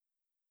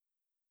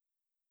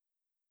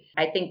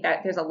I think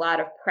that there's a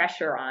lot of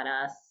pressure on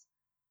us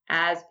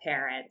as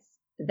parents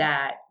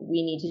that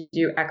we need to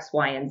do X,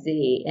 Y, and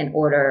Z in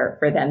order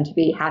for them to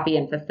be happy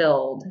and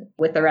fulfilled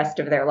with the rest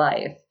of their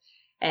life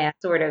and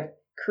sort of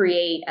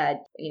create a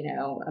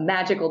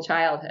magical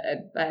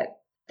childhood. But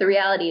the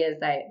reality is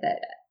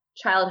that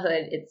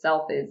childhood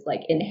itself is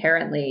like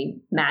inherently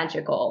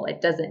magical.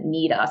 It doesn't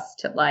need us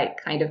to like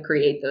kind of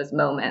create those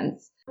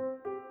moments.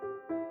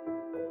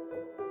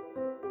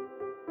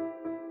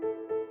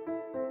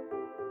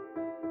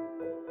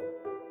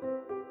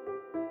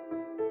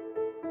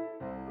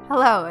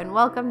 Hello, and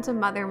welcome to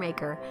Mother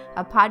Maker,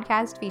 a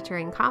podcast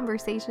featuring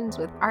conversations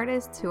with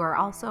artists who are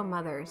also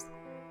mothers.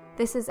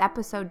 This is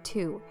episode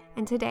 2,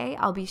 and today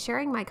I'll be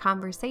sharing my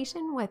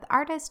conversation with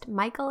artist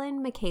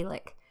Michaelyn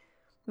Michalik.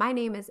 My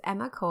name is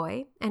Emma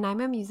Coy, and I'm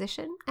a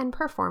musician and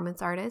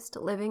performance artist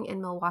living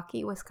in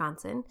Milwaukee,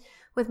 Wisconsin,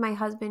 with my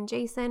husband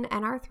Jason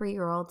and our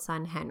 3-year-old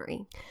son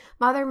Henry.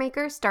 Mother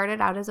Maker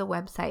started out as a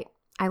website.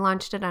 I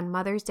launched it on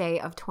Mother's Day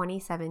of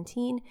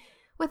 2017,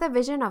 with a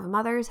vision of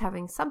mothers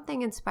having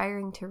something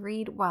inspiring to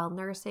read while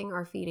nursing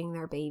or feeding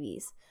their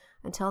babies.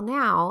 Until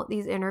now,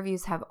 these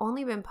interviews have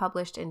only been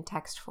published in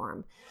text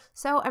form,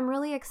 so I'm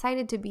really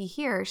excited to be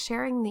here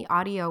sharing the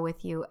audio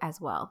with you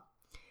as well.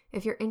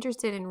 If you're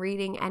interested in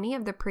reading any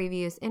of the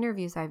previous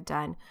interviews I've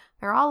done,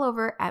 they're all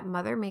over at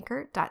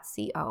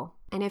mothermaker.co.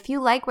 And if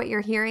you like what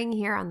you're hearing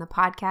here on the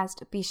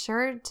podcast, be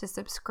sure to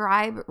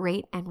subscribe,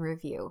 rate, and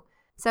review.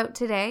 So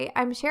today,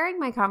 I'm sharing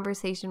my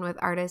conversation with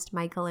artist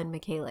Michaelyn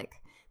Michalik.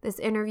 This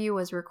interview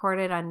was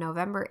recorded on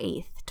November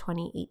 8th,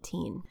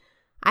 2018.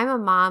 I'm a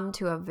mom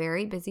to a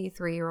very busy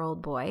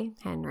 3-year-old boy,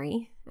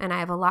 Henry, and I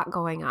have a lot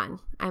going on.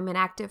 I'm an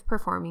active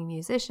performing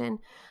musician.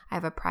 I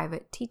have a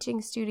private teaching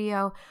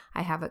studio.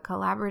 I have a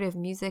collaborative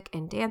music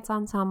and dance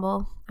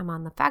ensemble. I'm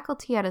on the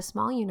faculty at a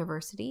small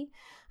university.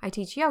 I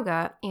teach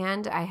yoga,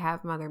 and I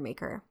have Mother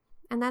Maker.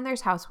 And then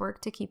there's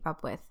housework to keep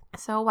up with.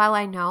 So while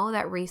I know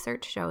that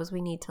research shows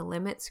we need to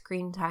limit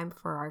screen time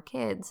for our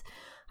kids,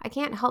 I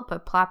can't help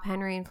but plop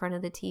Henry in front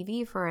of the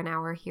TV for an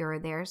hour here or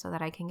there so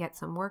that I can get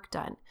some work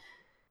done.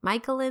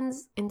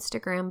 Michaelyn's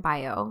Instagram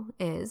bio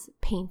is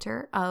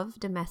painter of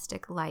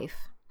domestic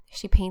life.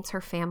 She paints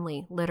her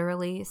family,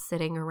 literally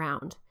sitting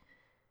around.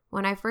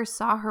 When I first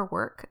saw her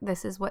work,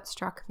 this is what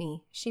struck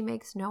me. She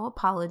makes no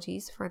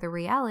apologies for the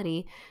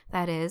reality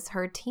that is,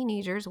 her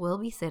teenagers will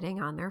be sitting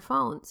on their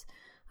phones.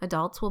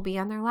 Adults will be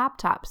on their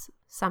laptops,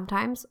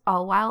 sometimes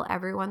all while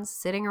everyone's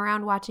sitting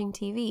around watching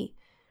TV.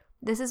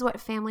 This is what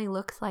family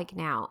looks like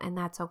now, and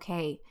that's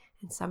okay.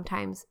 And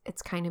sometimes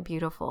it's kind of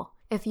beautiful.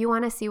 If you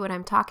want to see what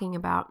I'm talking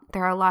about,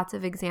 there are lots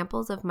of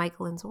examples of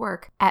Michaelyn's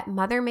work at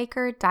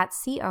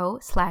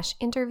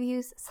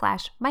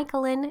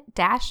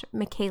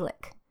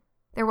mothermaker.co/interviews/Michaelyn-Michalik.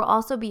 There will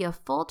also be a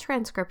full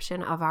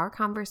transcription of our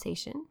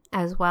conversation,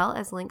 as well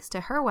as links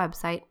to her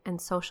website and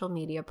social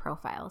media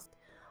profiles.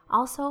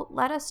 Also,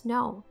 let us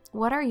know,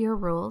 what are your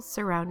rules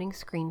surrounding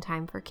screen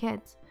time for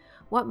kids?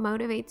 What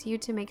motivates you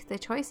to make the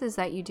choices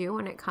that you do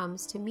when it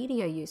comes to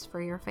media use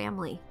for your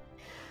family?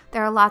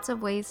 There are lots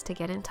of ways to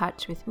get in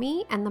touch with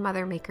me and the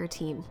Mother Maker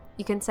team.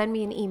 You can send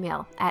me an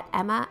email at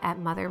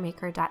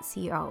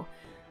emma@mothermaker.co.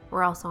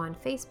 We're also on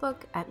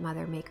Facebook at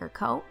Mother Maker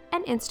Co.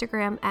 and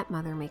Instagram at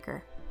Mother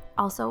Maker.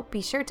 Also,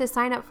 be sure to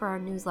sign up for our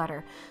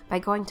newsletter by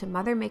going to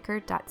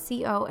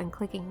mothermaker.co and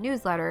clicking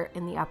newsletter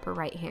in the upper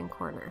right-hand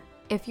corner.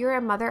 If you're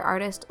a mother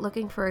artist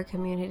looking for a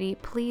community,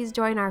 please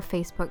join our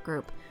Facebook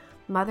group,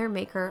 Mother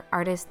Maker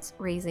Artists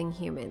Raising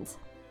Humans.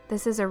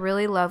 This is a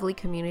really lovely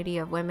community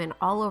of women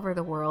all over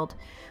the world.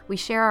 We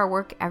share our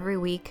work every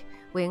week.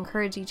 We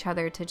encourage each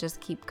other to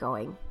just keep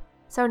going.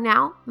 So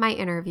now, my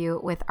interview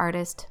with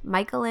artist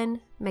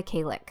Michaelyn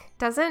Michalik.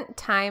 Doesn't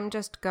time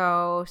just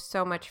go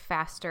so much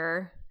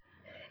faster?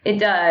 It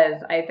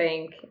does, I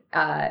think,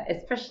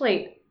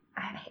 especially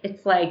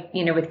it's like,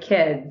 with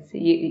kids,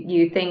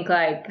 you think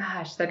like,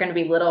 gosh, they're going to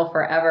be little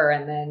forever.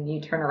 And then you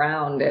turn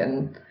around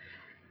and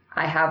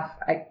I have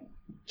a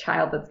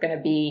child that's going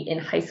to be in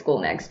high school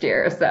next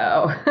year.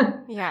 So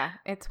yeah,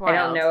 it's wild. I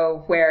don't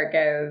know where it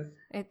goes.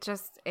 It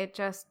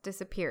just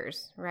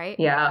disappears, right?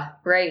 Yeah,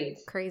 right.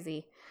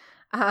 Crazy.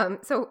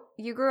 So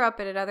you grew up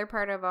in another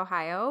part of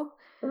Ohio?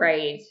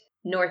 Right.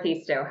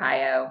 Northeast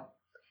Ohio.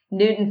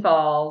 Newton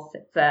Falls.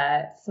 It's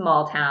a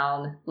small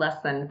town,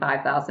 less than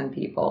 5,000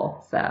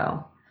 people.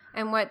 So.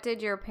 And what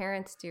did your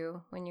parents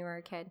do when you were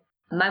a kid?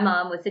 My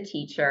mom was a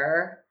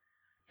teacher.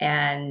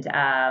 And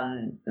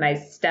my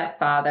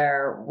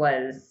stepfather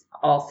was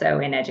also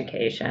in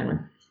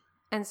education.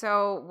 And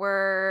so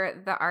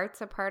were the arts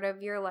a part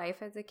of your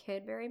life as a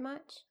kid very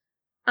much?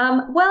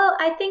 Well,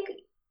 I think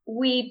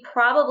we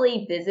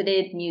probably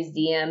visited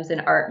museums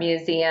and art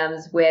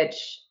museums,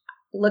 which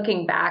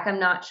looking back, I'm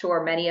not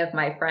sure many of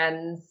my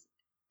friends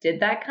did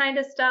that kind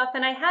of stuff.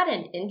 And I had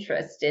an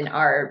interest in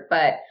art,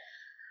 but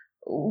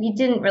we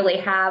didn't really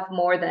have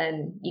more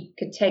than, you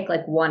could take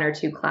like 1 or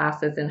 2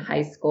 classes in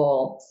high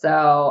school.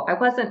 So I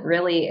wasn't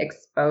really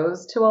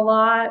exposed to a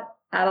lot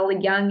at a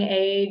young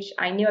age.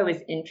 I knew I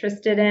was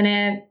interested in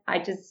it. I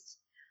just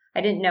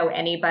I didn't know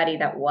anybody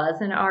that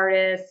was an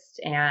artist.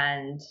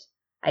 And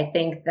I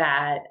think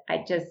that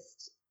I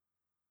just,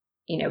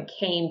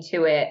 came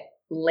to it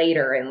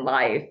later in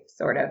life,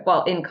 sort of,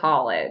 well, in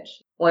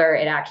college, where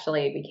it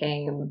actually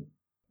became,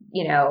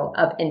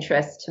 of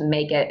interest to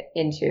make it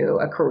into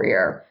a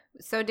career.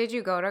 So did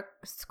you go to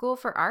school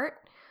for art?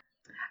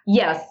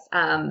 Yes.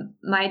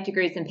 My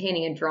degree is in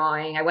painting and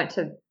drawing. I went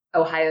to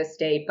Ohio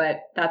State,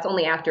 but that's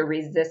only after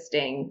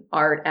resisting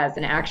art as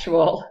an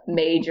actual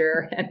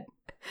major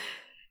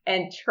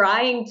and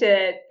trying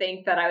to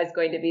think that I was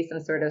going to be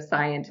some sort of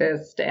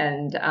scientist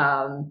and,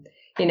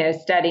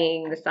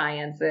 studying the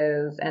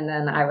sciences. And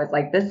then I was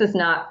like, this is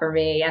not for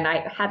me. And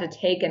I had to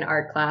take an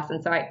art class.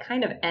 And so I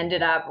kind of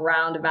ended up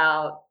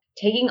roundabout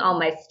taking all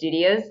my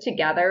studios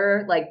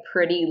together like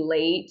pretty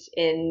late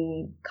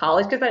in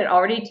college because I had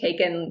already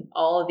taken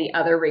all of the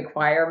other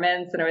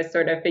requirements and I was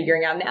sort of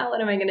figuring out now what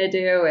am I going to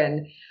do?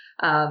 And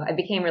I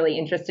became really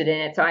interested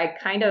in it. So I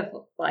kind of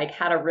like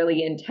had a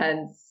really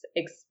intense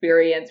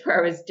experience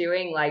where I was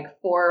doing like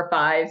 4 or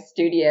 5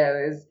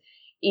 studios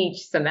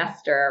each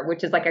semester,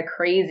 which is like a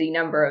crazy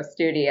number of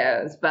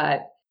studios,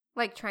 but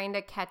like trying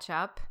to catch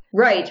up.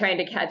 Right, trying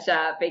to catch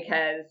up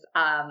because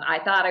I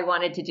thought I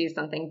wanted to do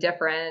something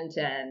different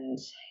and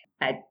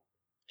I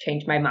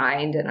changed my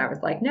mind and I was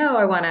like, no,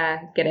 I want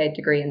to get a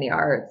degree in the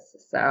arts.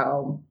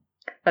 So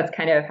that's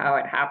kind of how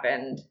it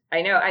happened.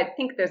 I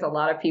think there's a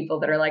lot of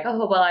people that are like,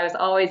 oh, well, I was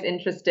always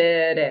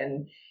interested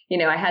and,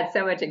 I had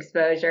so much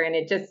exposure and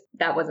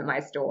that wasn't my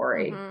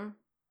story. Mm-hmm.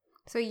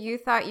 So you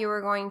thought you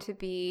were going to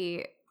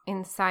be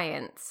in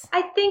science?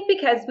 I think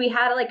because we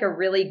had like a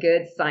really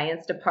good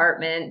science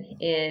department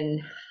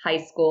in high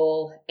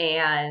school.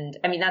 And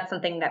I mean, that's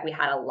something that we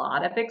had a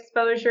lot of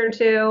exposure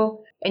to.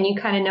 And you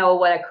kind of know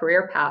what a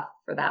career path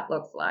for that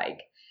looks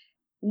like.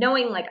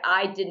 Knowing like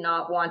I did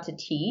not want to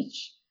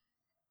teach,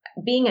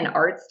 being an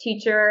arts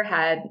teacher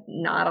had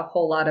not a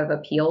whole lot of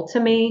appeal to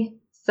me.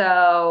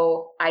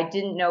 So I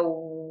didn't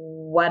know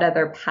what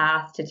other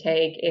path to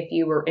take if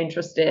you were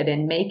interested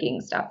in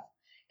making stuff.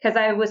 Because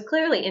I was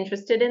clearly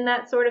interested in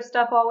that sort of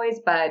stuff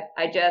always, but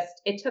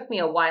it took me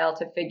a while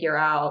to figure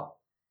out,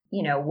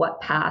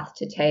 what path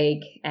to take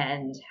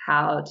and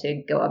how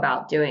to go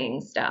about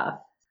doing stuff.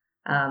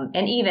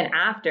 And even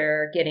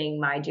after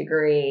getting my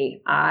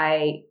degree,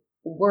 I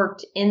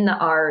worked in the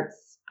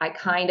arts. I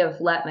kind of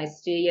let my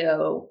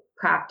studio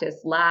practice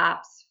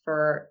lapse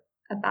for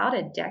about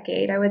a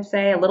decade, I would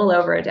say, a little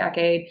over a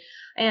decade.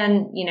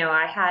 And,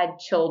 I had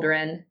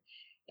children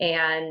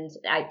and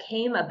I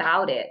came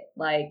about it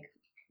like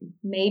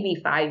maybe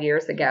 5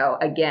 years ago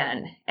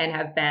again and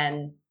have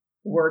been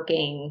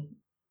working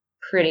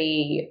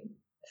pretty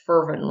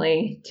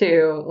fervently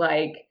to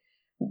like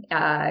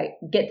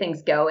get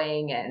things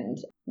going and,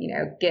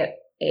 get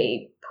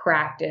a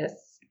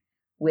practice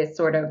with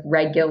sort of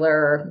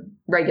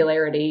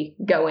regularity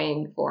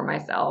going for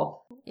myself.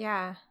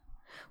 Yeah.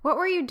 What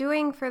were you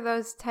doing for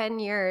those 10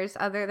 years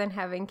other than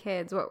having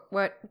kids?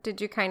 What did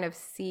you kind of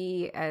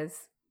see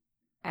as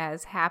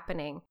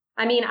happening?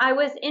 I mean, I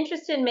was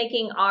interested in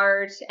making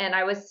art and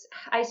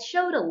I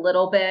showed a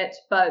little bit,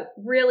 but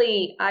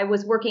really I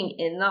was working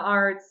in the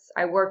arts.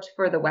 I worked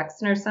for the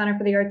Wexner Center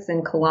for the Arts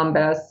in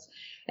Columbus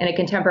and a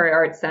contemporary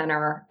art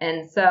center.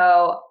 And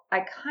so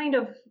I kind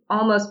of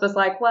almost was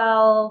like,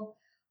 well,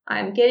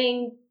 I'm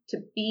getting to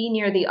be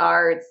near the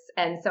arts.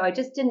 And so I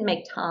just didn't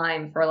make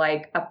time for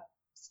like a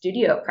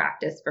studio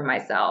practice for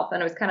myself.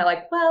 And I was kind of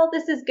like, well,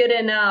 this is good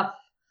enough.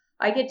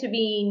 I get to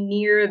be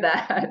near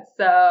that.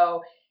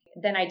 So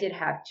then I did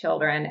have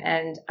children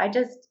and I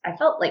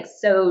felt like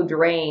so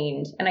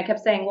drained. And I kept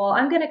saying, well,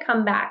 I'm going to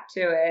come back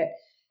to it.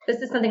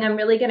 This is something I'm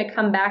really going to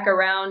come back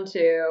around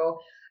to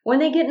when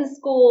they get in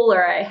school,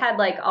 or I had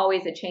like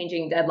always a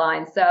changing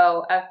deadline.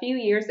 So a few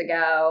years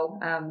ago,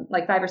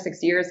 like 5 or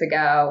 6 years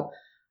ago,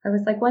 I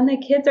was like, when the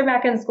kids are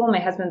back in school, my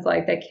husband's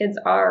like, the kids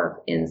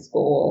are in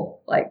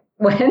school. Like,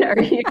 when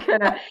are you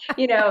gonna,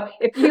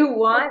 if you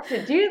want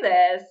to do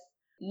this,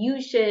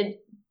 you should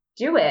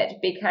do it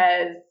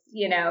because,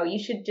 you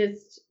should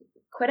just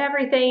quit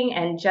everything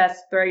and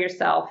just throw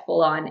yourself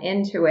full on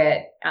into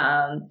it.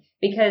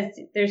 Because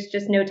there's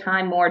just no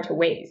time more to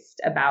waste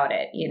about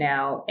it,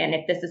 and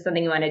if this is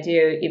something you want to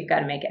do, you've got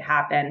to make it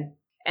happen.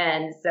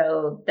 And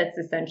so that's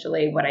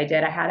essentially what I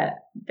did. I had a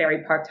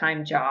very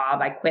part-time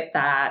job. I quit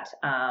that.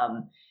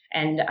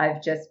 And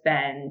I've just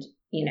been,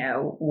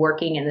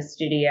 working in the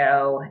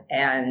studio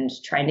and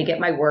trying to get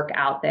my work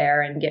out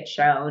there and get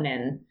shown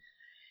and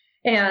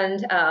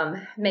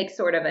make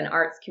sort of an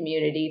arts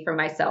community for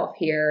myself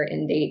here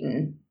in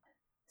Dayton.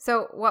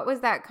 So what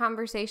was that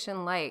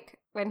conversation like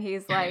when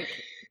he's like,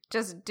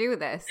 just do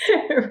this?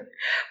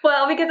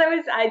 Well, because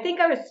I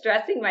think I was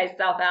stressing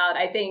myself out.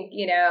 I think,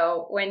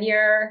 when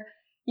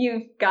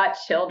you've got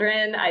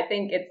children, I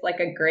think it's like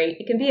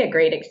it can be a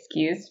great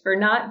excuse for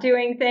not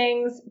doing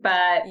things.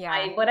 But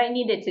yeah. What I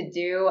needed to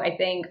do, I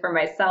think for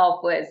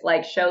myself was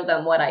like show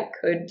them what I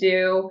could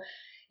do,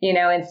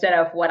 instead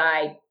of what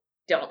I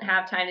don't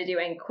have time to do,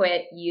 and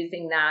quit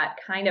using that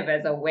kind of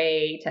as a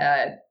way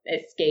to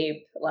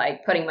escape,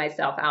 like putting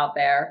myself out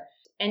there.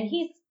 And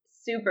he's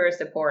super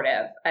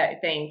supportive, I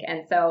think.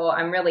 And so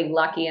I'm really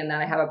lucky in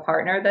that I have a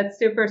partner that's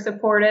super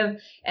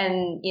supportive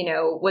and,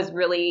 was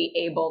really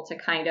able to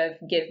kind of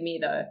give me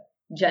the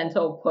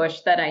gentle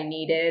push that I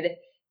needed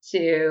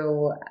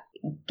to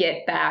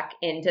get back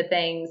into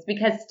things,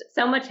 because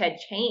so much had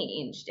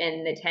changed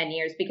in the 10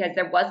 years because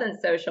there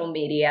wasn't social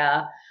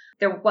media.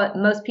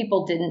 Most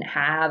people didn't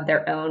have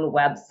their own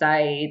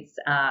websites,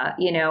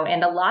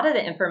 and a lot of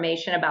the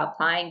information about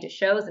applying to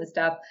shows and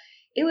stuff,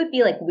 it would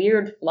be like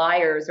weird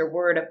flyers or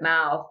word of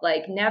mouth.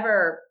 Like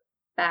never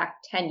back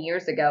 10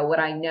 years ago would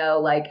I know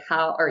like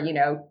how, or,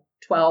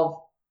 12,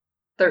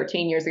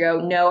 13 years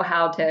ago, know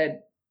how to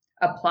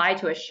apply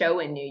to a show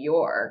in New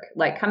York.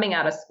 Like coming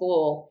out of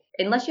school,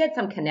 unless you had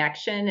some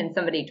connection and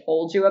somebody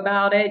told you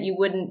about it, you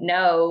wouldn't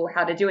know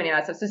how to do any of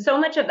that stuff. So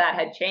much of that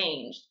had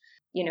changed.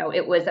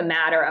 It was a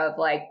matter of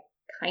like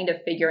kind of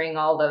figuring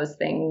all those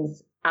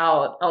things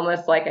out,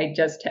 almost like I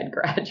just had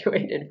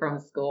graduated from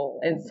school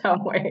in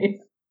some ways.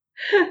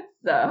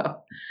 So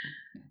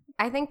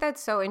I think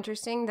that's so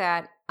interesting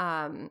that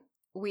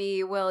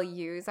we will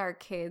use our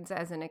kids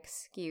as an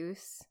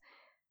excuse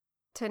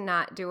to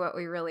not do what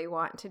we really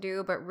want to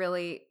do, but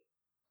really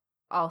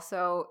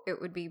also it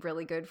would be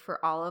really good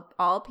for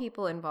all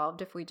people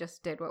involved if we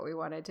just did what we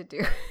wanted to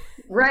do.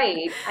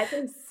 Right. I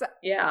think so,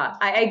 yeah,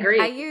 I agree.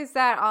 I use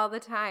that all the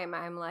time.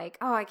 I'm like,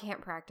 oh, I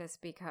can't practice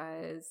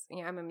because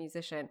I'm a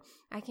musician.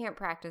 I can't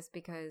practice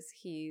because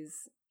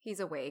he's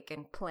awake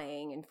and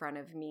playing in front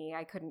of me.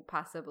 I couldn't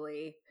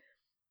possibly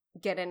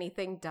get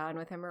anything done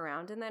with him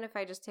around. And then if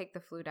I just take the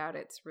flute out,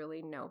 it's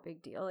really no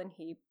big deal. And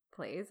he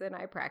plays and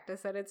I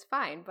practice and it's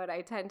fine. But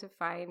I tend to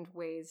find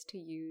ways to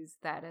use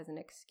that as an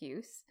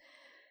excuse.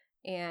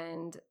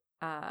 And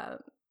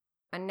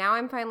now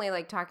I'm finally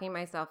like talking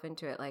myself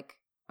into it. Like,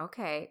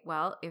 okay,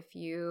 well, if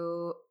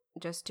you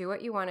just do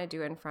what you want to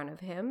do in front of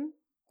him,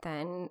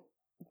 then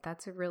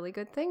that's a really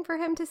good thing for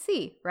him to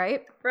see,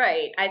 right?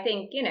 Right. I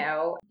think,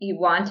 you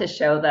want to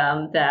show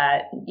them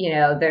that,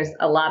 there's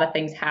a lot of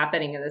things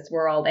happening in this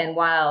world. And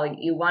while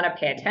you want to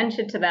pay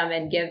attention to them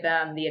and give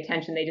them the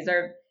attention they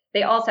deserve,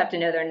 they also have to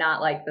know they're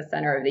not like the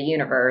center of the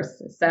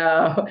universe.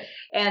 So,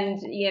 and,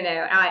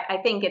 I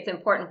think it's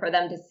important for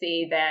them to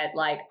see that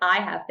like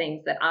I have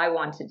things that I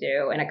want to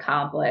do and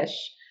accomplish,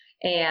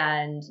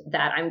 and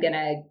that I'm going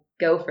to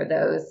go for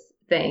those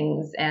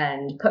things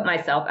and put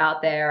myself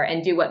out there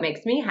and do what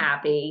makes me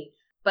happy.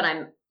 But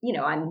I'm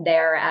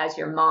there as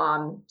your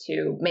mom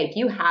to make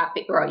you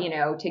happy, or,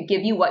 to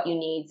give you what you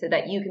need so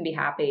that you can be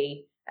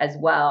happy as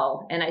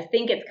well. And I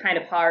think it's kind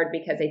of hard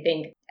because I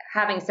think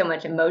having so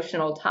much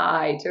emotional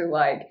tie to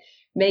like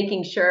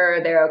making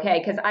sure they're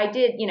okay. Cause I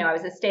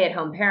was a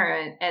stay-at-home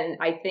parent, and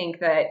I think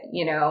that,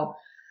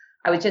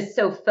 I was just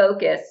so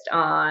focused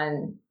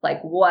on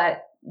like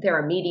what their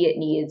immediate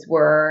needs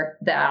were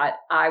that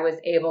I was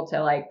able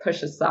to like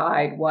push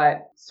aside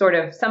what sort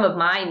of some of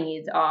my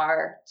needs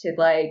are to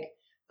like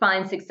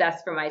find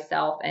success for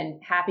myself and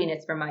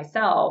happiness for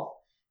myself.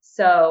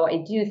 So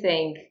I do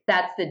think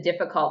that's the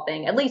difficult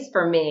thing, at least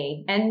for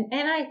me. And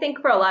I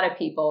think for a lot of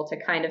people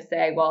to kind of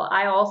say, well,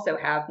 I also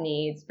have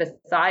needs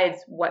besides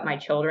what my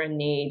children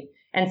need.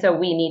 And so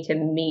we need to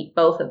meet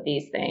both of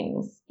these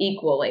things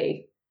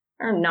equally,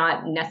 or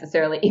not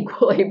necessarily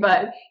equally,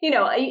 but,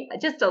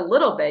 just a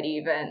little bit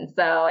even.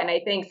 So, and I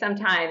think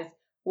sometimes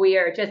we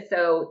are just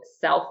so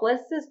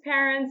selfless as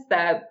parents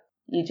that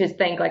you just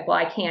think like, well,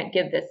 I can't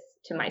give this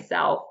to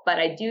myself. But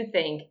I do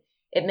think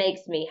it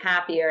makes me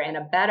happier and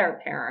a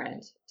better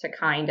parent to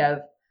kind of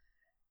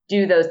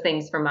do those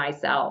things for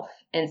myself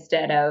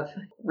instead of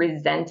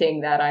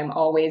resenting that I'm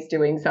always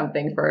doing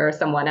something for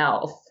someone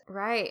else.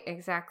 Right,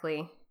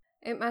 exactly.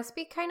 It must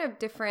be kind of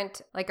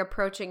different, like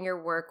approaching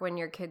your work when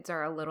your kids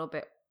are a little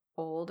bit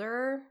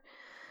older.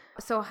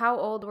 So how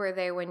old were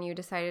they when you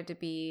decided to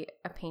be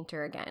a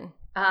painter again?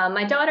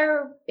 My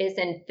daughter is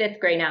in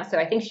 5th grade now, so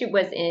I think she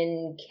was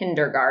in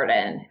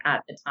kindergarten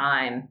at the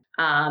time.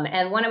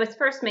 And when I was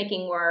first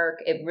making work,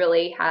 it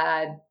really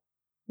had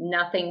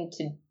nothing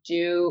to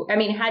do. I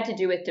mean, it had to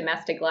do with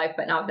domestic life,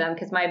 but not with them,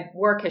 because my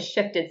work has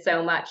shifted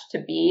so much to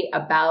be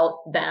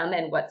about them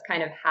and what's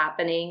kind of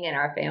happening in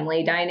our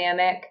family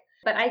dynamic.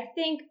 But I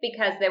think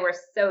because they were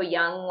so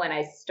young when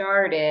I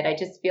started, I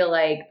just feel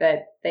like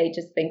that they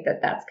just think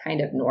that that's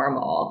kind of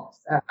normal.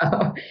 So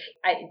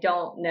I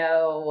don't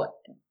know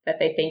that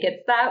they think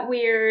it's that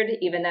weird,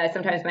 even though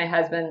sometimes my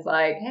husband's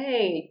like,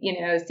 hey,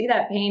 see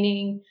that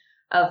painting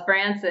of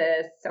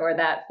Francis, or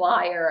that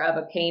flyer of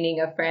a painting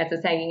of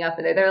Francis hanging up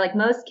there. They're like,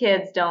 most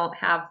kids don't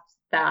have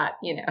that,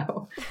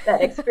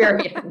 that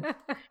experience.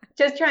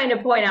 Just trying to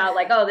point out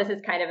like, oh, this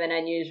is kind of an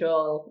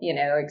unusual,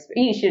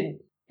 you should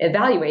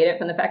evaluate it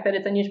from the fact that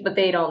it's unusual, but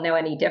they don't know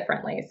any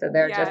differently. So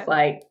they're just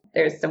like,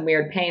 there's some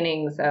weird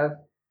paintings of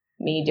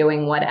me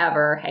doing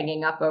whatever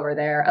hanging up over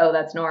there. Oh,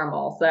 that's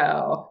normal.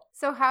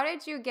 So how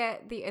did you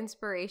get the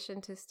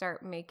inspiration to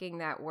start making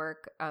that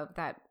work of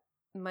that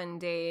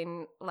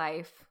mundane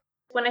life?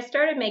 When I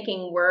started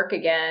making work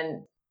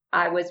again,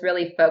 I was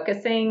really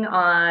focusing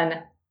on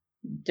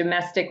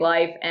domestic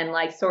life and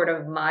like sort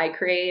of my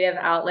creative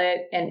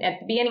outlet. And at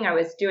the beginning, I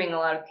was doing a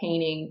lot of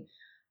painting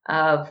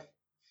of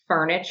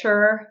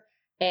furniture.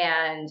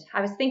 And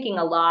I was thinking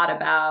a lot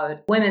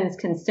about women's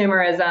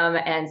consumerism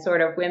and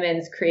sort of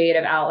women's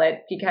creative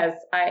outlet, because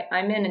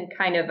I'm in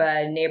kind of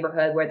a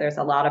neighborhood where there's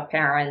a lot of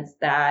parents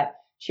that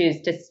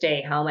choose to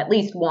stay home, at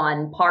least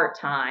one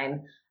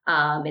part-time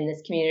in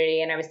this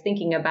community. And I was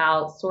thinking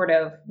about sort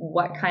of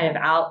what kind of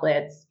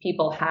outlets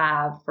people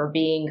have for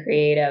being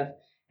creative.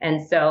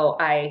 And so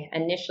I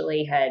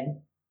initially had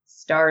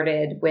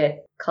started with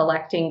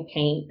collecting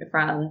paint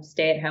from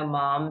stay-at-home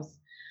moms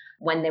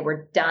when they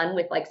were done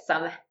with like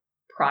some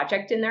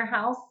project in their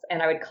house,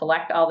 and I would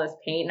collect all this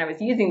paint, and I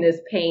was using this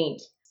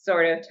paint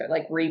sort of to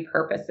like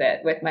repurpose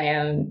it with my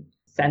own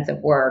sense of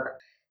work.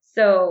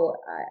 So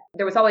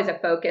there was always a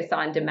focus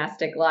on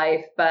domestic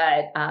life,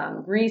 but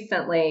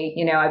recently,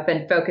 I've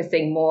been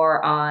focusing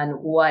more on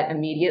what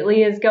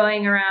immediately is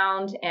going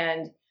around.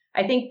 And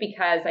I think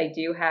because I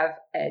do have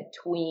a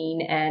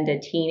tween and a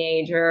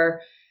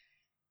teenager,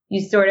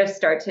 you sort of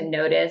start to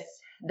notice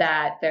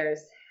that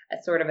there's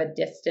a sort of a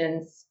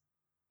distance,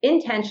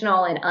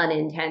 intentional and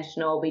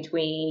unintentional,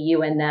 between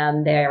you and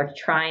them. They're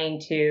trying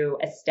to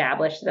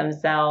establish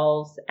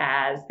themselves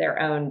as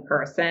their own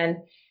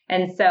person.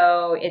 And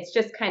so it's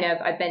just kind of,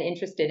 I've been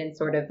interested in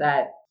sort of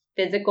that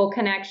physical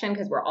connection,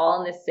 because we're all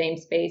in this same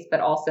space, but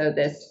also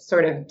this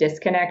sort of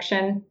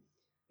disconnection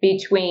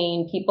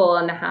between people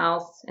in the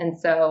house. And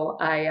so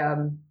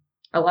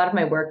a lot of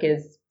my work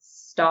is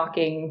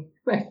stalking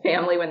my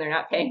family when they're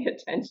not paying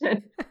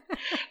attention.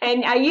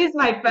 And I use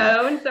my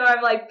phone. So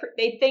I'm like,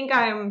 they think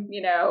I'm,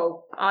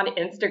 on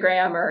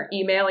Instagram or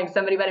emailing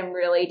somebody, but I'm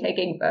really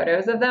taking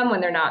photos of them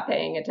when they're not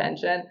paying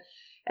attention.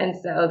 And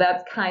so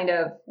that's kind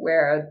of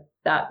where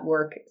that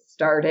work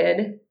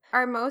started.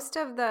 Are most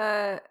of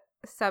the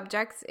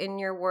subjects in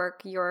your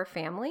work your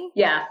family?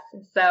 Yes.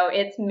 So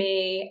it's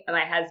me,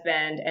 my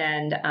husband,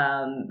 and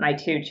my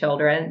 2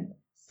 children.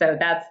 So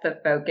that's the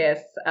focus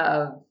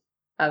of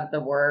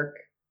the work,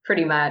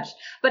 pretty much.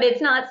 But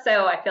it's not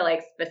so, I feel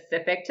like,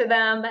 specific to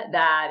them,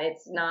 that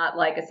it's not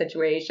like a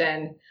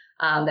situation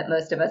that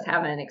most of us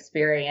haven't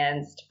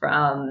experienced,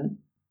 from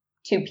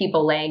 2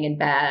 people laying in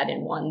bed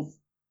and one's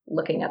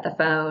looking at the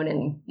phone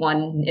and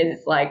one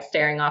is like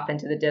staring off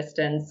into the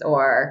distance,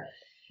 or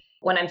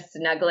when I'm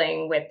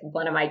snuggling with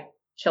one of my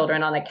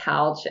children on the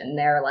couch and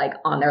they're like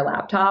on their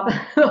laptop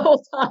the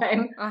whole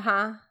time.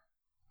 Uh-huh.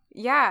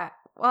 Yeah.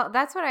 Well,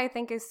 that's what I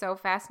think is so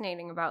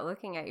fascinating about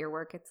looking at your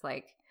work. It's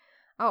like,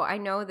 oh, I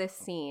know this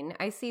scene.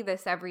 I see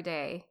this every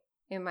day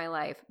in my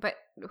life. But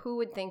who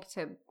would think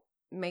to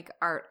make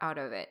art out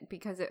of it?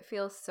 Because it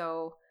feels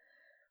so,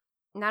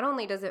 not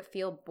only does it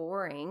feel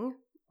boring,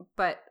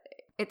 but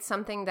it's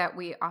something that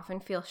we often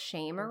feel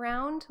shame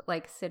around,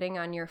 like sitting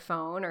on your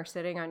phone or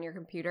sitting on your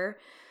computer.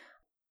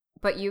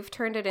 But you've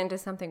turned it into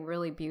something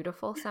really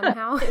beautiful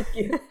somehow. Thank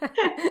you.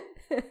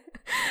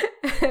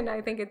 And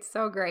I think it's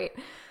so great.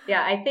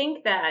 Yeah, I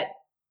think that,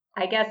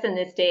 I guess in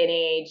this day and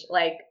age,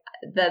 like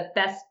the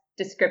best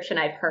description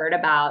I've heard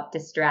about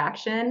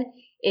distraction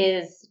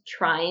is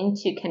trying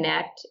to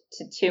connect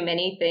to too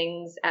many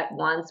things at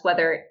once,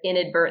 whether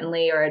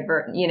inadvertently or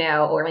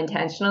or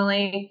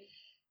intentionally.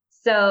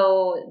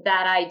 So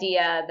that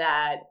idea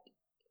that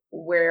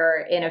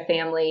we're in a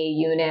family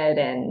unit,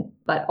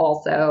 but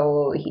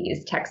also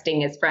he's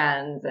texting his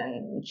friends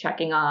and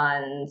checking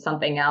on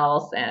something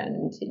else,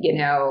 and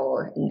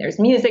there's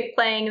music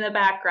playing in the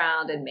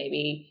background, and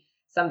maybe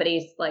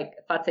somebody's like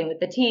futzing with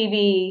the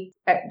TV.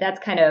 That's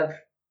kind of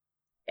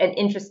an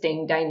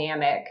interesting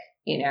dynamic,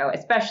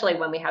 especially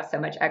when we have so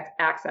much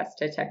access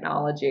to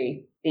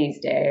technology these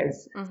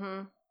days.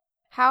 Mm-hmm.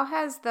 How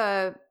has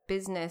the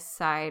business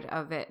side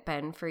of it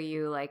been for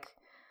you? Like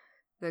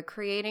the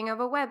creating of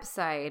a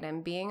website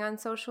and being on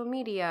social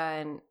media,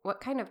 and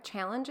what kind of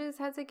challenges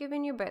has it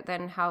given you? But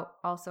then how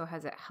also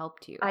has it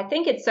helped you? I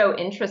think it's so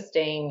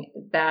interesting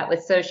that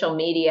with social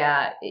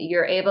media,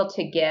 you're able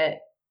to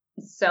get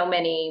so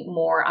many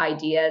more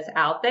ideas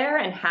out there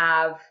and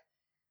have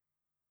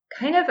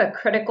kind of a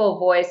critical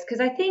voice. Because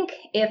I think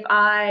if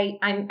I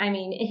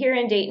mean, here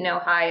in Dayton,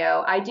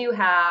 Ohio,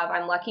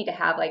 I'm lucky to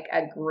have like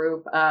a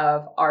group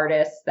of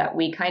artists that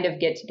we kind of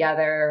get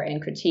together and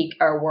critique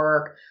our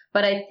work.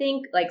 But I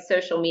think like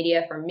social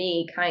media for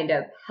me kind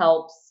of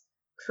helps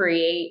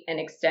create an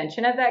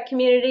extension of that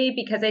community,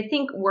 because I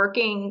think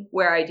working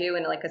where I do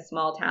in like a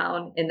small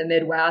town in the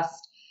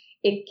Midwest,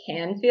 it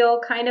can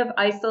feel kind of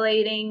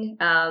isolating,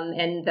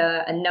 and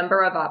a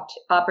number of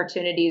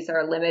opportunities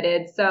are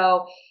limited.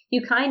 So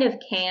you kind of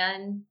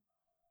can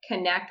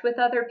connect with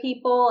other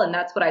people, and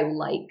that's what I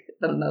like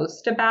the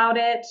most about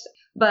it.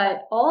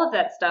 But all of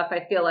that stuff,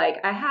 I feel like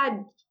I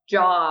had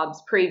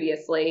jobs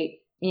previously,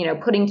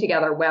 putting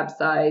together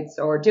websites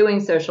or doing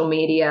social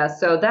media.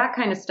 So that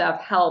kind of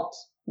stuff helped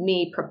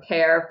me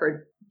prepare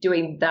for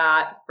doing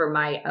that for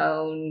my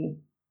own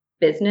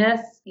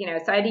business.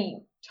 So I had to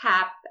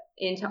tap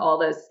into all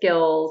those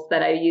skills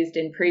that I used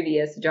in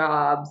previous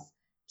jobs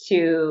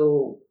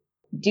to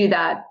do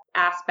that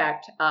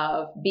aspect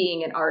of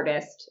being an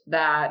artist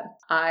that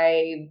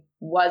I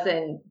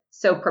wasn't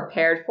so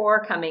prepared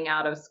for coming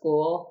out of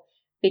school.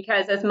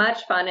 Because as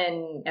much fun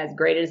and as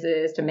great as it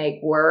is to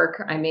make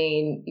work, I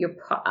mean,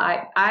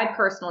 I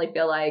personally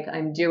feel like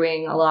I'm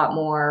doing a lot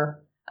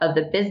more of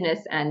the business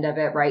end of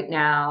it right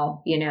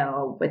now,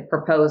 with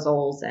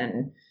proposals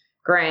and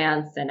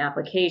grants and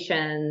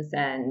applications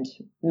and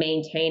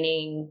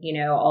maintaining,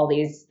 all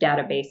these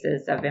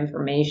databases of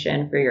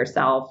information for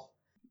yourself.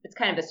 It's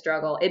kind of a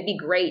struggle. It'd be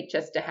great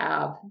just to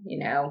have,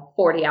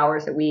 40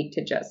 hours a week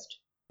to just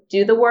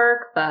do the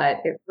work, but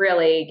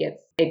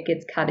it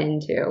gets cut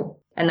into,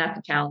 and that's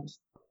a challenge.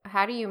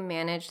 How do you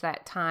manage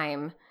that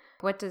time?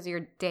 What does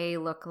your day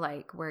look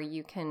like where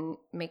you can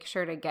make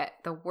sure to get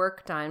the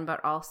work done,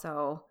 but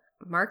also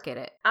market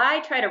it? I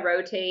try to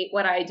rotate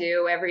what I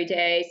do every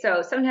day.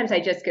 So sometimes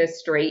I just go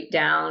straight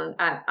down.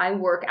 I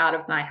work out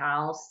of my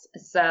house.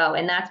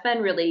 And that's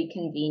been really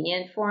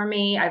convenient for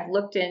me. I've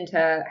looked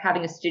into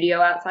having a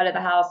studio outside of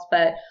the house,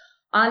 but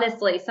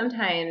honestly,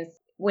 sometimes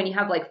when you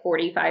have like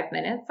 45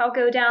 minutes, I'll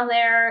go down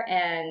there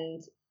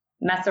and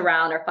mess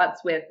around or futz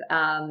with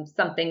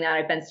something that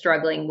I've been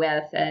struggling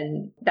with.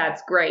 And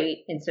that's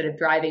great instead of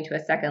driving to a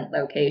second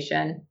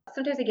location.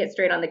 Sometimes I get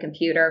straight on the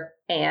computer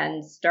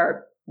and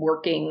start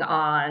working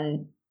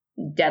on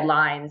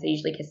deadlines. I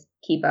usually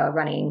keep a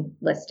running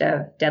list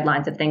of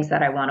deadlines of things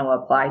that I want to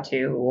apply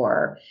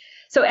to.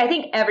 So I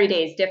think every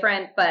day is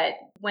different, but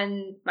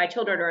when my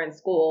children are in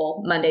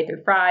school Monday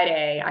through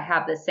Friday, I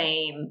have the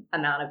same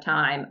amount of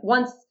time.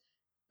 Once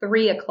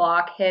 3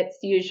 o'clock hits,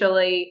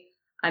 usually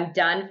I'm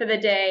done for the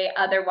day.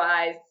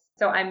 Otherwise,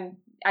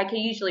 I can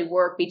usually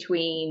work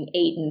between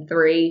 8 and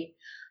 3.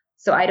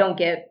 So I don't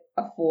get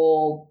a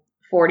full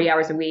 40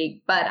 hours a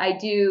week, but I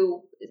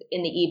do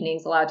in the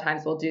evenings. A lot of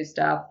times we'll do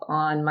stuff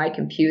on my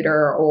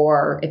computer,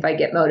 or if I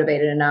get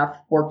motivated enough,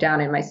 work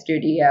down in my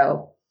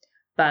studio.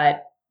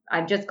 But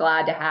I'm just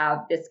glad to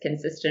have this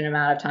consistent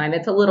amount of time.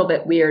 It's a little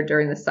bit weird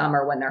during the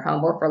summer when they're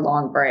home or for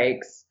long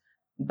breaks,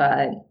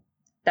 but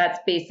that's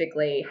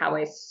basically how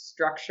I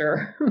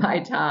structure my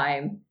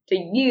time to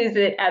use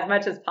it as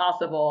much as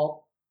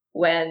possible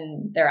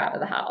when they're out of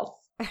the house.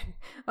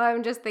 Well,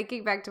 I'm just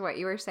thinking back to what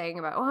you were saying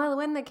about, well,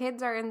 when the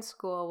kids are in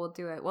school, we'll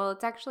do it. Well,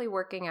 it's actually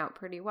working out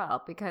pretty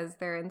well because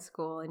they're in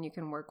school and you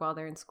can work while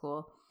they're in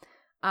school.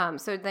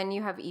 So then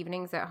you have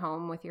evenings at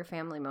home with your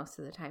family most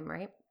of the time,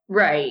 right?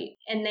 Right.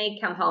 And they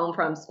come home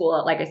from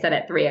school, like I said,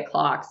 at 3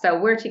 o'clock. So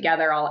we're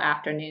together all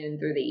afternoon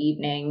through the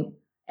evening.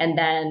 And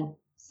then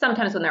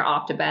sometimes when they're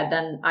off to bed,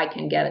 then I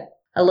can get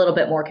a little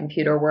bit more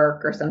computer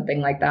work or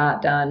something like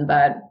that done.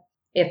 But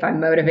if I'm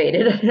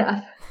motivated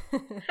enough.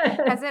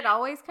 Has it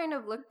always kind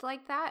of looked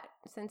like that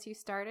since you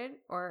started,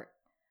 or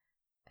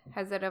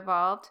has it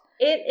evolved?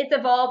 It's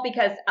evolved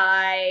because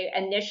I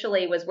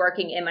initially was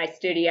working in my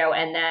studio,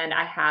 and then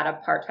I had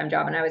a part-time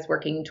job and I was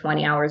working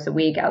 20 hours a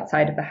week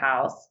outside of the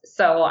house.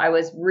 So I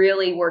was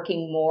really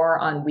working more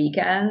on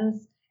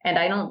weekends, and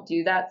I don't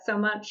do that so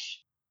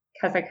much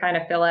because I kind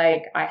of feel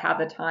like I have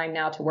the time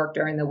now to work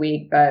during the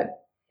week,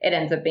 but it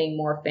ends up being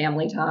more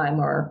family time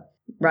or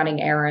running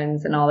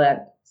errands and all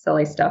that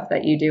silly stuff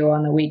that you do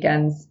on the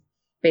weekends,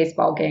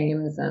 baseball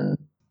games and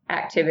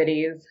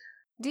activities.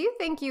 Do you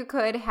think you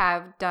could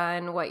have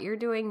done what you're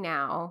doing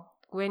now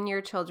when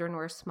your children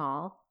were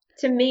small?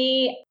 To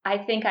me, I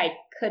think I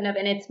couldn't have,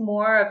 and it's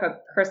more of a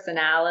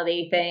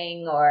personality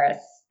thing or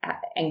a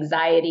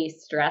anxiety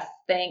stress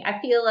thing. I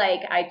feel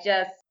like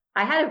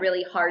I had a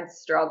really hard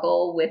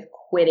struggle with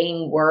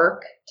quitting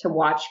work to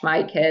watch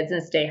my kids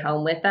and stay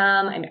home with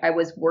them. I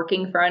was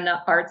working for an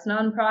arts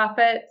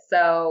nonprofit,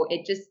 so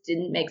it just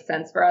didn't make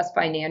sense for us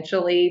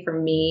financially for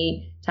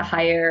me to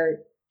hire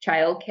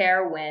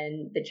childcare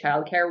when the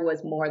childcare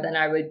was more than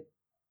I would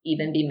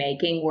even be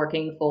making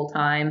working full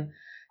time.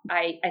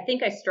 I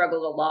think I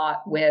struggled a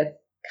lot with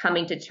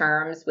coming to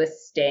terms with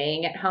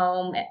staying at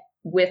home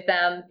with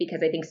them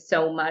because I think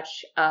so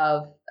much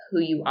of who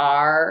you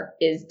are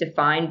is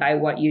defined by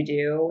what you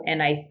do.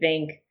 And I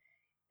think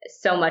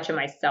so much of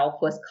myself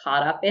was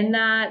caught up in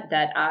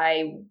that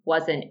I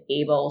wasn't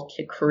able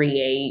to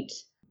create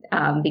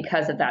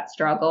because of that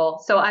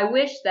struggle. So I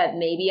wish that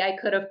maybe I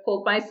could have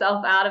pulled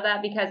myself out of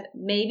that, because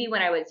maybe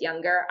when I was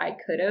younger, I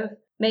could have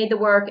made the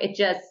work. It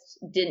just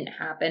didn't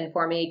happen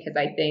for me because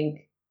I think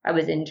I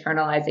was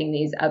internalizing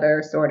these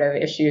other sort of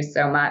issues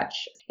so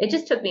much. It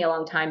just took me a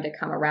long time to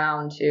come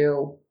around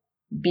to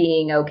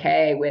being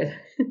okay with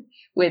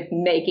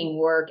making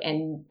work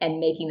and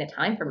making the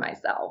time for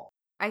myself.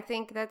 I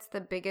think that's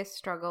the biggest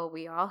struggle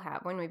we all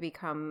have when we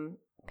become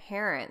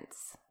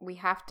parents. We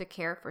have to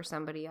care for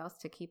somebody else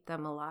to keep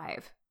them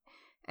alive.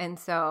 And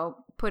so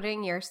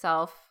putting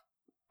yourself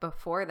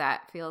before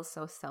that feels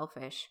so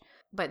selfish.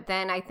 But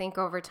then I think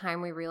over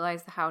time we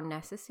realize how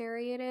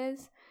necessary it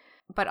is.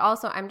 But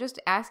also I'm just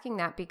asking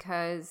that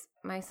because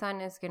my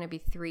son is going to be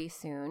 3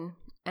 soon.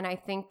 And I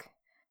think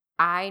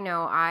I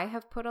know I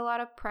have put a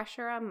lot of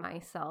pressure on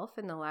myself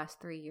in the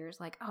last 3 years.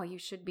 Like, oh, you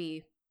should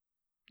be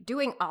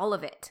doing all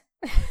of it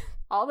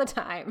all the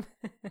time.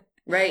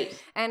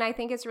 Right. And I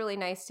think it's really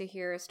nice to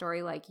hear a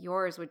story like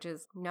yours, which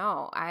is,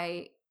 no,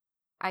 I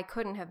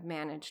couldn't have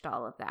managed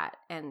all of that.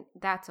 And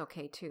that's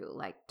okay too.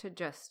 Like to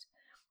just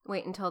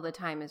wait until the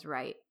time is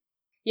right.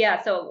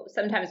 Yeah. So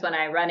sometimes when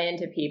I run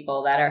into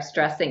people that are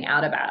stressing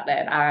out about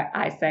it,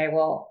 I say,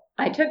 well,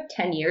 I took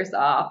 10 years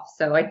off.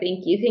 So I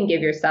think you can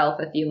give yourself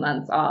a few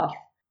months off.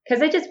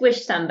 Because I just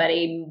wish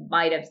somebody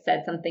might have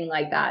said something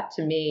like that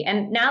to me.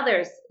 And now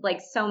there's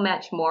like so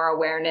much more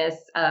awareness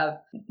of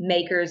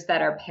makers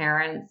that are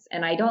parents.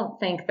 And I don't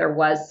think there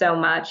was so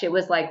much. It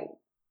was like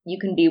you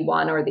can be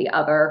one or the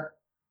other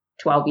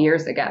 12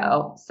 years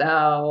ago.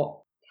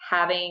 So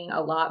having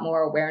a lot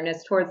more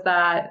awareness towards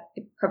that,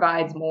 it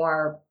provides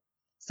more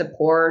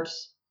support,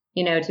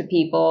 to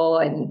people.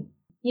 And,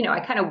 I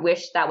kind of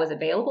wish that was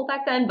available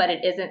back then, but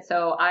it isn't.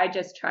 So I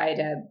just try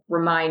to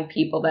remind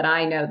people that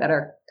I know that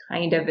are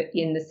kind of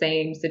in the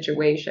same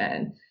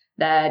situation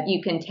that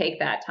you can take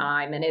that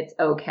time and it's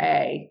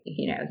okay.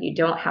 You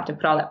don't have to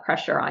put all that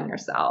pressure on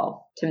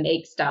yourself to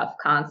make stuff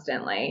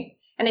constantly.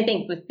 And I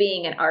think with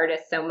being an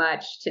artist, so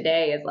much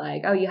today is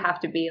like, oh, you have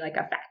to be like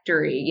a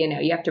factory,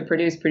 you have to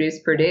produce.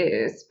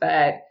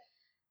 But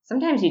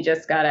sometimes you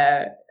just got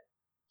to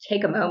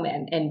take a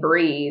moment and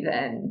breathe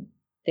and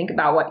think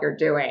about what you're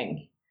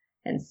doing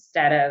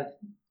instead of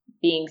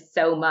being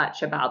so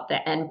much about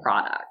the end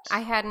product. I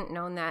hadn't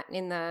known that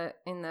in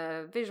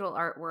the visual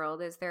art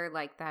world. Is there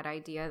like that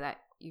idea that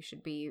you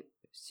should be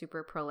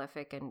super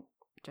prolific and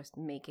just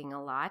making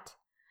a lot?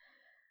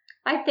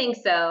 I think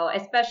so,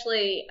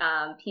 especially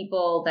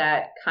people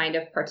that kind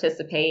of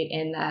participate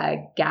in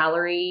the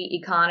gallery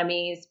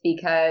economies,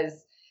 because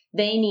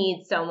they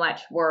need so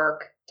much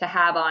work to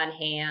have on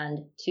hand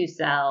to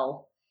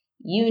sell.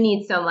 You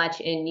need so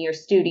much in your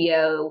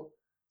studio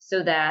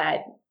so that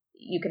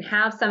you can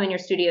have some in your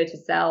studio to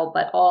sell,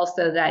 but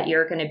also that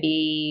you're going to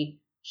be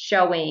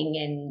showing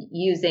and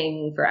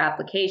using for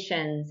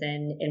applications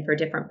and for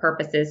different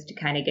purposes to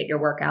kind of get your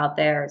work out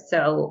there.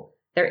 So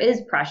there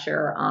is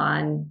pressure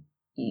on,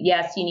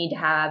 yes, you need to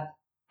have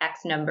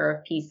X number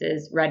of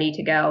pieces ready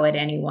to go at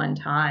any one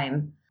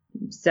time.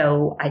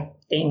 So I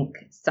think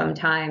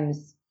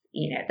sometimes,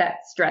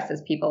 that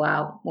stresses people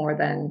out more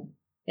than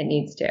it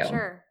needs to.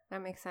 Sure,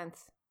 that makes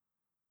sense.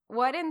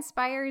 What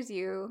inspires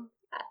you?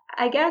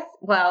 I guess,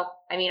 well,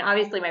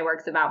 obviously my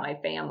work's about my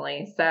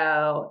family,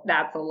 so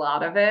that's a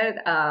lot of it.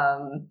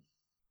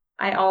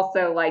 I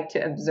also like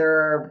to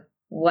observe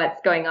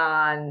what's going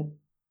on,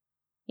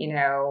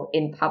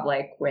 in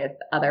public with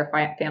other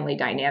family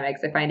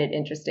dynamics. I find it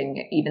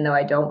interesting, even though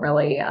I don't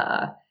really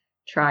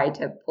try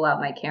to pull out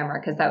my camera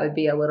because that would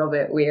be a little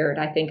bit weird.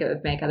 I think it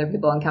would make other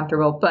people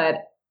uncomfortable, but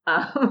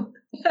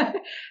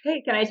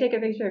hey, can I take a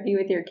picture of you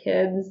with your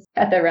kids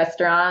at the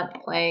restaurant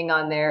playing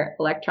on their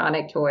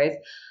electronic toys?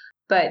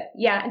 But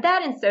yeah,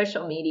 that and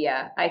social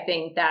media, I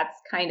think that's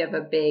kind of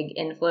a big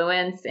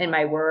influence in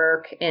my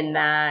work, in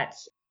that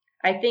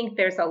I think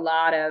there's a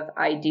lot of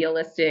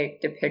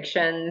idealistic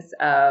depictions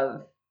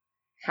of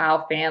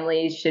how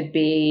families should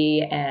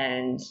be.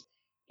 And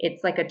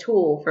it's like a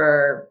tool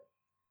for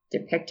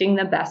depicting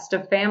the best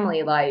of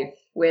family life,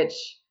 which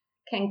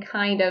can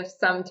kind of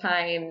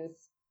sometimes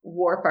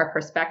warp our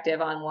perspective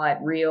on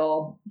what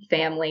real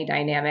family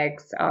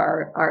dynamics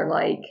are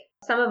like.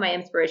 Some of my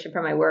inspiration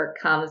for my work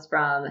comes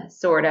from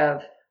sort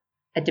of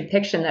a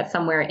depiction that's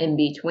somewhere in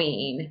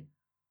between,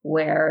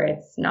 where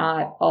it's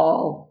not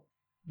all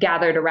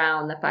gathered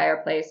around the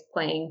fireplace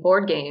playing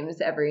board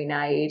games every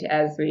night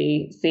as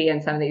we see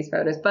in some of these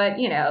photos. But,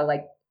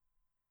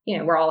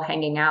 we're all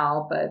hanging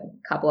out, but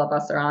a couple of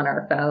us are on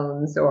our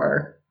phones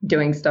or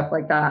doing stuff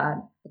like that.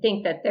 I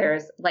think that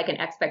there's like an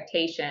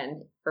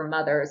expectation for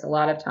mothers a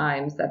lot of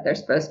times that they're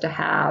supposed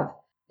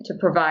to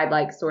provide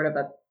like sort of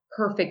a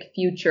perfect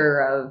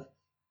future of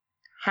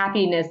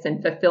happiness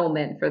and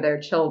fulfillment for their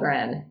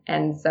children.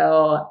 And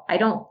so I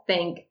don't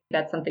think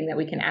that's something that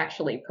we can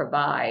actually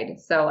provide.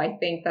 So I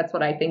think that's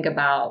what I think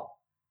about.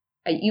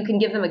 You can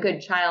give them a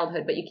good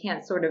childhood, but you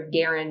can't sort of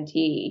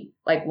guarantee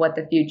like what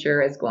the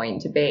future is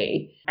going to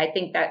be. I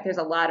think that there's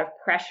a lot of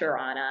pressure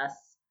on us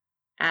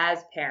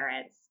as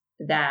parents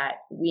that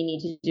we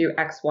need to do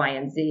X, Y,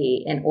 and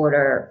Z in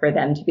order for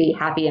them to be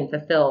happy and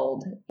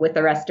fulfilled with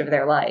the rest of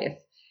their life,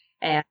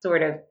 and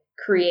sort of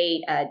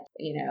create a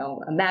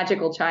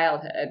magical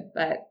childhood.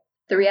 But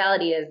the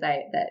reality is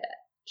that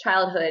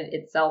childhood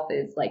itself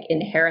is like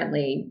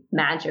inherently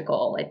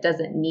magical. It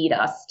doesn't need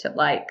us to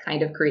like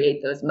kind of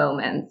create those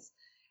moments.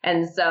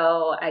 And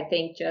so I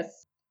think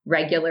just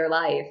regular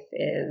life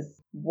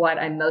is what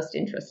I'm most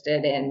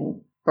interested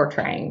in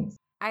portraying.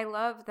 I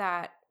love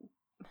that.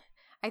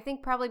 I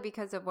think probably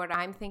because of what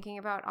I'm thinking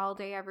about all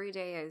day, every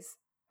day is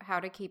how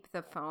to keep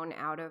the phone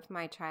out of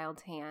my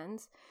child's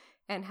hands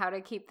and how to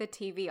keep the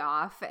TV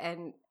off.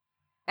 And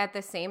at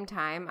the same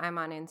time, I'm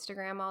on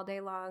Instagram all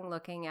day long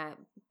looking at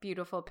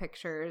beautiful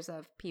pictures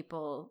of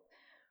people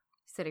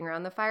sitting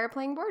around the fire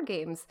playing board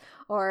games,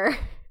 or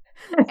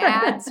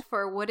ads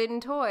for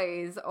wooden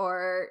toys,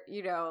 or,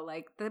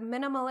 like the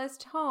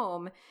minimalist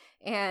home.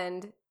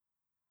 And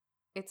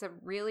it's a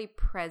really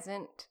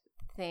present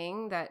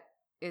thing that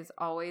is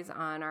always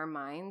on our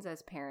minds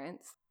as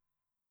parents.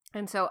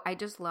 And so I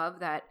just love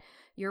that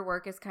your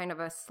work is kind of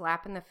a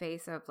slap in the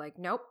face of like,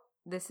 nope,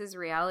 this is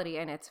reality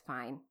and it's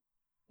fine.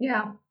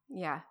 Yeah.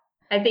 Yeah.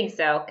 I think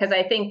so. Because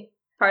I think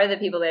part of the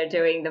people that are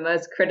doing the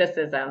most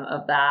criticism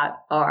of that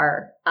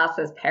are us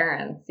as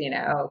parents,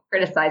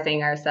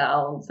 criticizing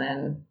ourselves.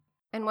 And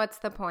what's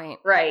the point?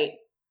 Right.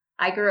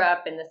 I grew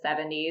up in the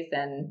 70s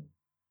and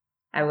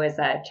I was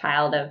a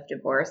child of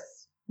divorce.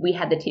 We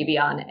had the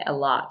TV on a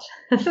lot.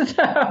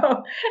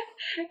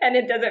 And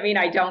it doesn't mean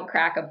I don't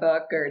crack a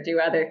book or do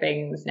other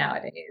things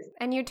nowadays.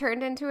 And you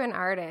turned into an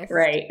artist.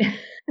 Right.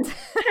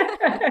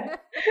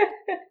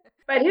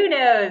 But who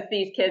knows,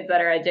 these kids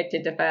that are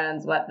addicted to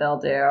phones, what they'll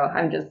do.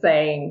 I'm just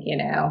saying,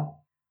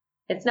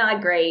 it's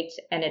not great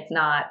and it's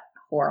not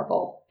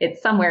horrible.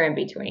 It's somewhere in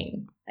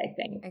between, I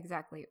think.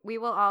 Exactly. We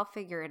will all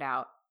figure it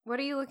out. What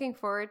are you looking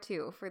forward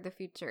to for the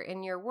future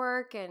in your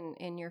work and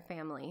in your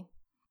family?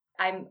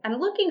 I'm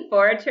looking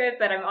forward to it,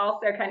 but I'm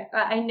also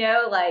I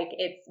know like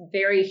it's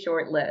very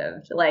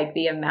short-lived, like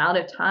the amount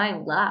of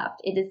time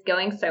left. It is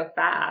going so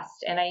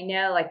fast. And I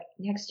know like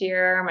next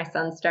year, my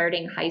son's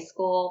starting high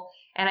school.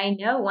 And I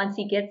know once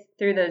he gets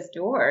through those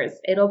doors,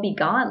 it'll be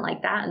gone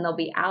like that and they'll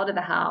be out of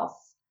the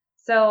house.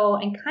 So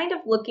I'm kind of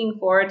looking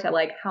forward to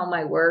like how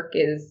my work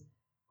is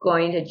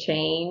going to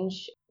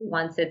change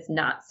once it's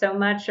not so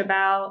much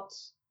about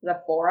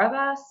the four of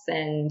us.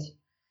 And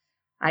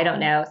I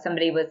don't know,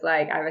 somebody was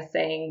like, I was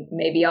saying,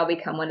 maybe I'll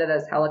become one of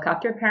those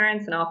helicopter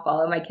parents and I'll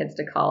follow my kids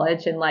to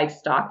college and like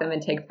stalk them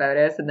and take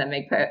photos and then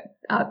make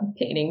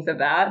paintings of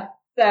that.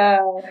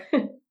 So,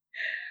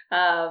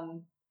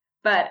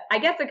 but I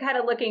guess I'm kind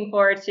of looking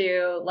forward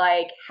to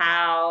like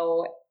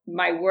how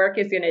my work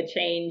is going to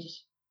change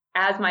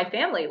as my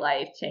family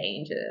life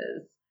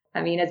changes.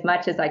 I mean, as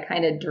much as I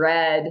kind of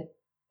dread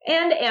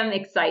and am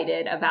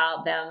excited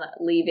about them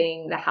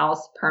leaving the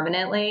house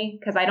permanently,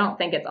 because I don't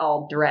think it's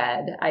all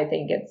dread. I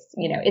think it's,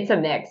 it's a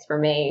mix for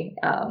me.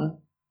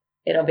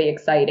 It'll be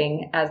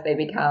exciting as they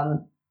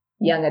become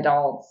young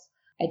adults.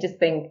 I just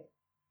think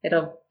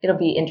it'll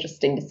be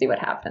interesting to see what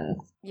happens.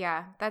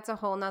 Yeah, that's a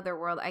whole nother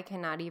world I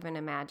cannot even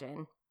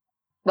imagine.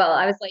 Well,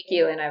 I was like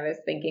you, and I was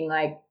thinking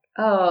like,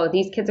 oh,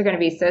 these kids are going to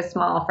be so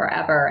small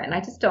forever. And I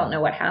just don't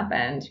know what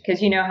happened.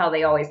 Because you know how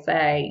they always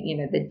say,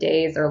 the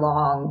days are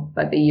long,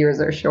 but the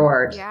years are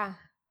short. Yeah.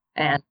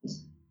 And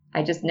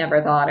I just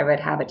never thought I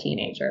would have a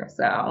teenager.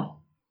 So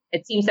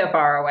it seems so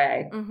far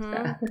away. Mm-hmm.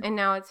 So. And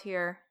now it's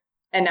here.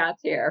 And now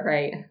it's here,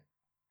 right?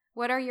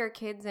 What are your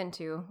kids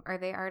into? Are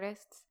they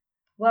artists?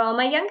 Well,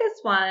 my youngest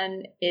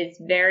one is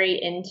very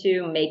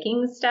into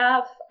making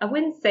stuff. I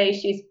wouldn't say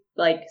she's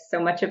like so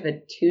much of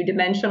a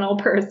two-dimensional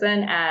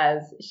person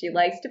as she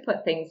likes to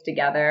put things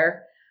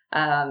together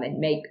and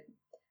make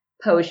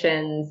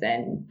potions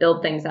and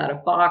build things out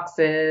of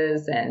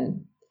boxes.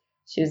 And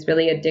she was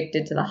really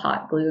addicted to the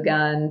hot glue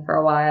gun for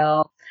a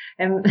while.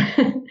 And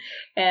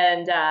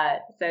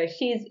so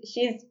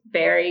she's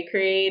very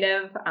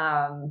creative.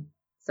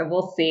 So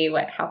we'll see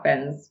what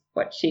happens,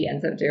 what she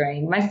ends up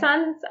doing. My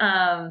son's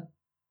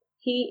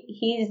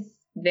he's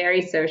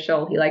very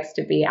social. He likes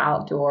to be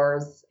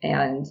outdoors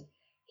and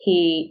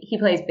he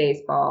plays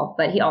baseball,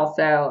 but he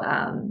also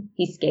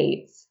he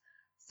skates.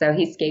 So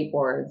he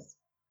skateboards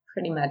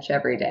pretty much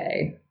every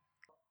day.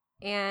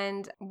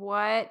 And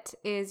what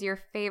is your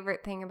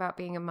favorite thing about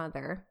being a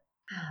mother?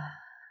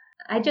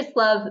 I just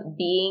love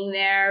being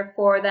there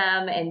for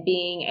them and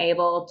being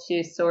able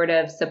to sort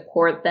of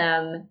support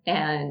them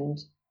and,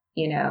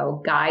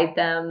 guide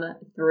them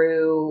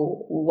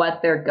through what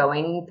they're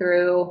going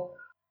through.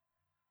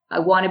 I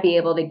want to be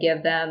able to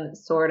give them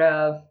sort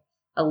of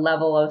a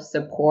level of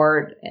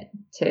support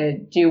to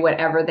do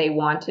whatever they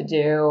want to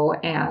do.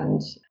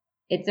 And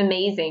it's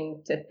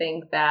amazing to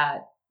think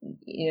that,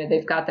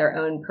 they've got their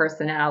own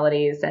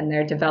personalities and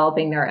they're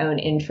developing their own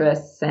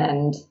interests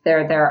and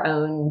they're their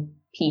own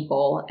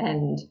people.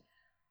 And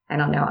I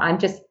don't know, I'm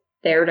just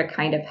there to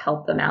kind of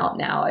help them out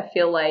now. I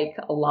feel like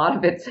a lot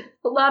of it,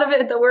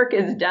 the work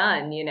is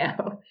done,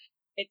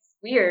 It's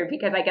weird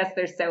because I guess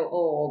they're so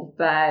old,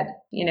 but,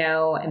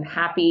 I'm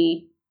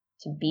happy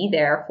to be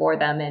there for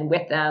them and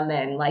with them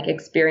and like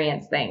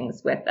experience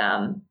things with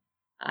them.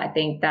 I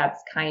think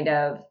that's kind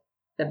of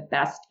the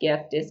best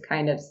gift is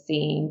kind of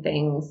seeing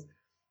things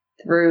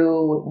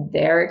through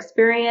their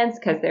experience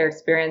because they're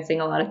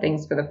experiencing a lot of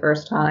things for the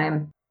first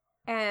time.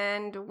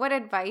 And what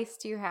advice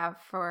do you have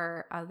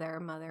for other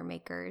mother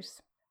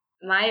makers?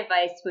 My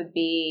advice would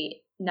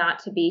be not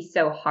to be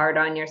so hard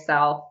on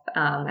yourself,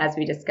 as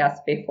we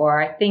discussed before.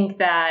 I think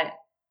that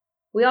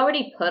we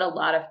already put a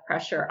lot of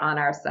pressure on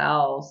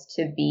ourselves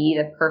to be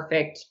the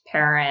perfect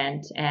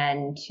parent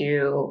and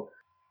to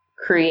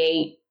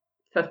create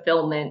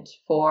fulfillment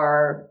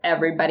for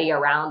everybody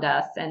around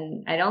us.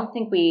 And I don't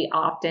think we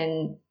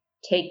often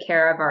take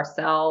care of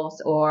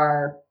ourselves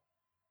or,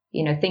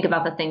 think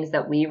about the things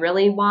that we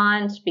really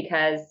want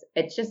because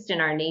it's just in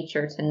our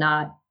nature to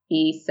not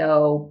be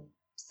so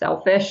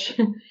selfish.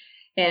 So,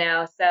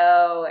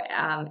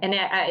 and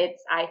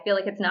I feel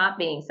like it's not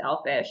being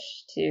selfish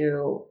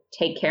to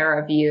take care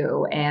of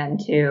you and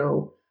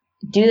to,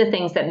 do the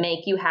things that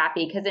make you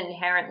happy, because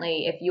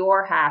inherently, if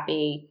you're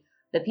happy,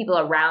 the people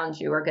around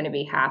you are going to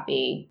be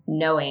happy,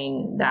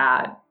 knowing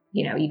that,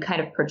 you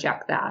kind of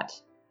project that.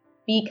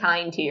 Be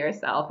kind to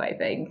yourself, I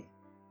think,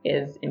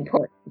 is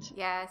important.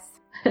 Yes.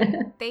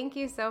 Thank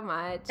you so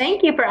much.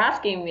 Thank you for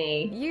asking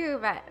me. You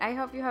bet. I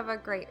hope you have a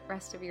great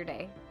rest of your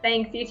day.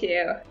 Thanks, you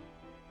too.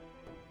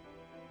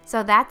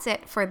 So that's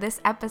it for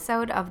this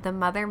episode of the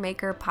Mother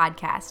Maker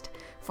podcast.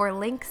 For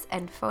links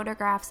and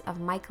photographs of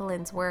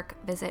Michaelin's work,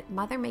 visit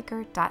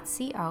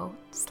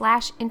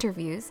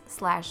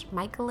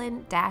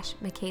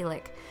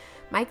mothermaker.co/interviews/Michaelin-Michalik.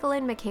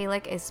 Michaelin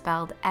Michalik is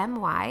spelled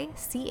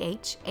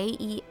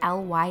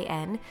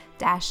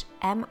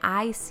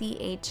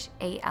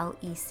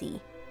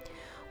MyChaelyn-Michalic.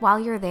 While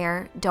you're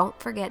there, don't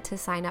forget to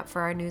sign up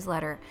for our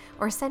newsletter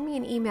or send me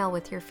an email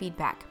with your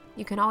feedback.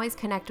 You can always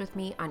connect with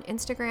me on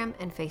Instagram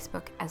and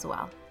Facebook as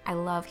well. I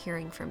love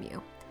hearing from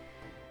you.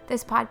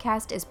 This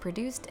podcast is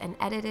produced and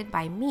edited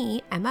by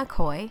me, Emma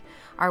Coy.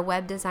 Our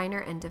web designer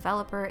and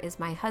developer is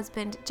my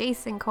husband,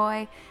 Jason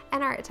Coy,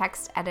 and our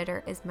text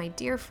editor is my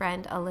dear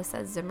friend,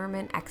 Alyssa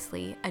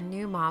Zimmerman-Exley, a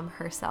new mom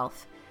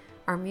herself.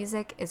 Our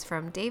music is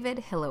from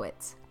David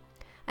Hillowitz.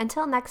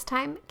 Until next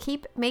time,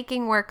 keep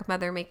making work,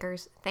 Mother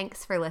Makers.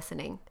 Thanks for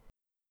listening.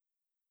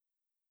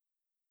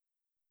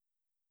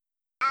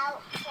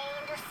 Out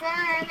came the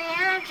sun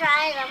and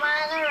dried them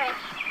on the rain.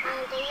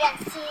 And the yes,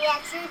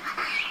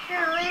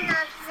 growing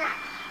up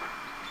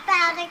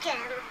about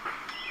again.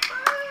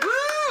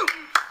 Woo!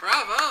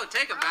 Bravo!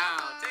 Take a bow.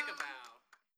 Take a bow.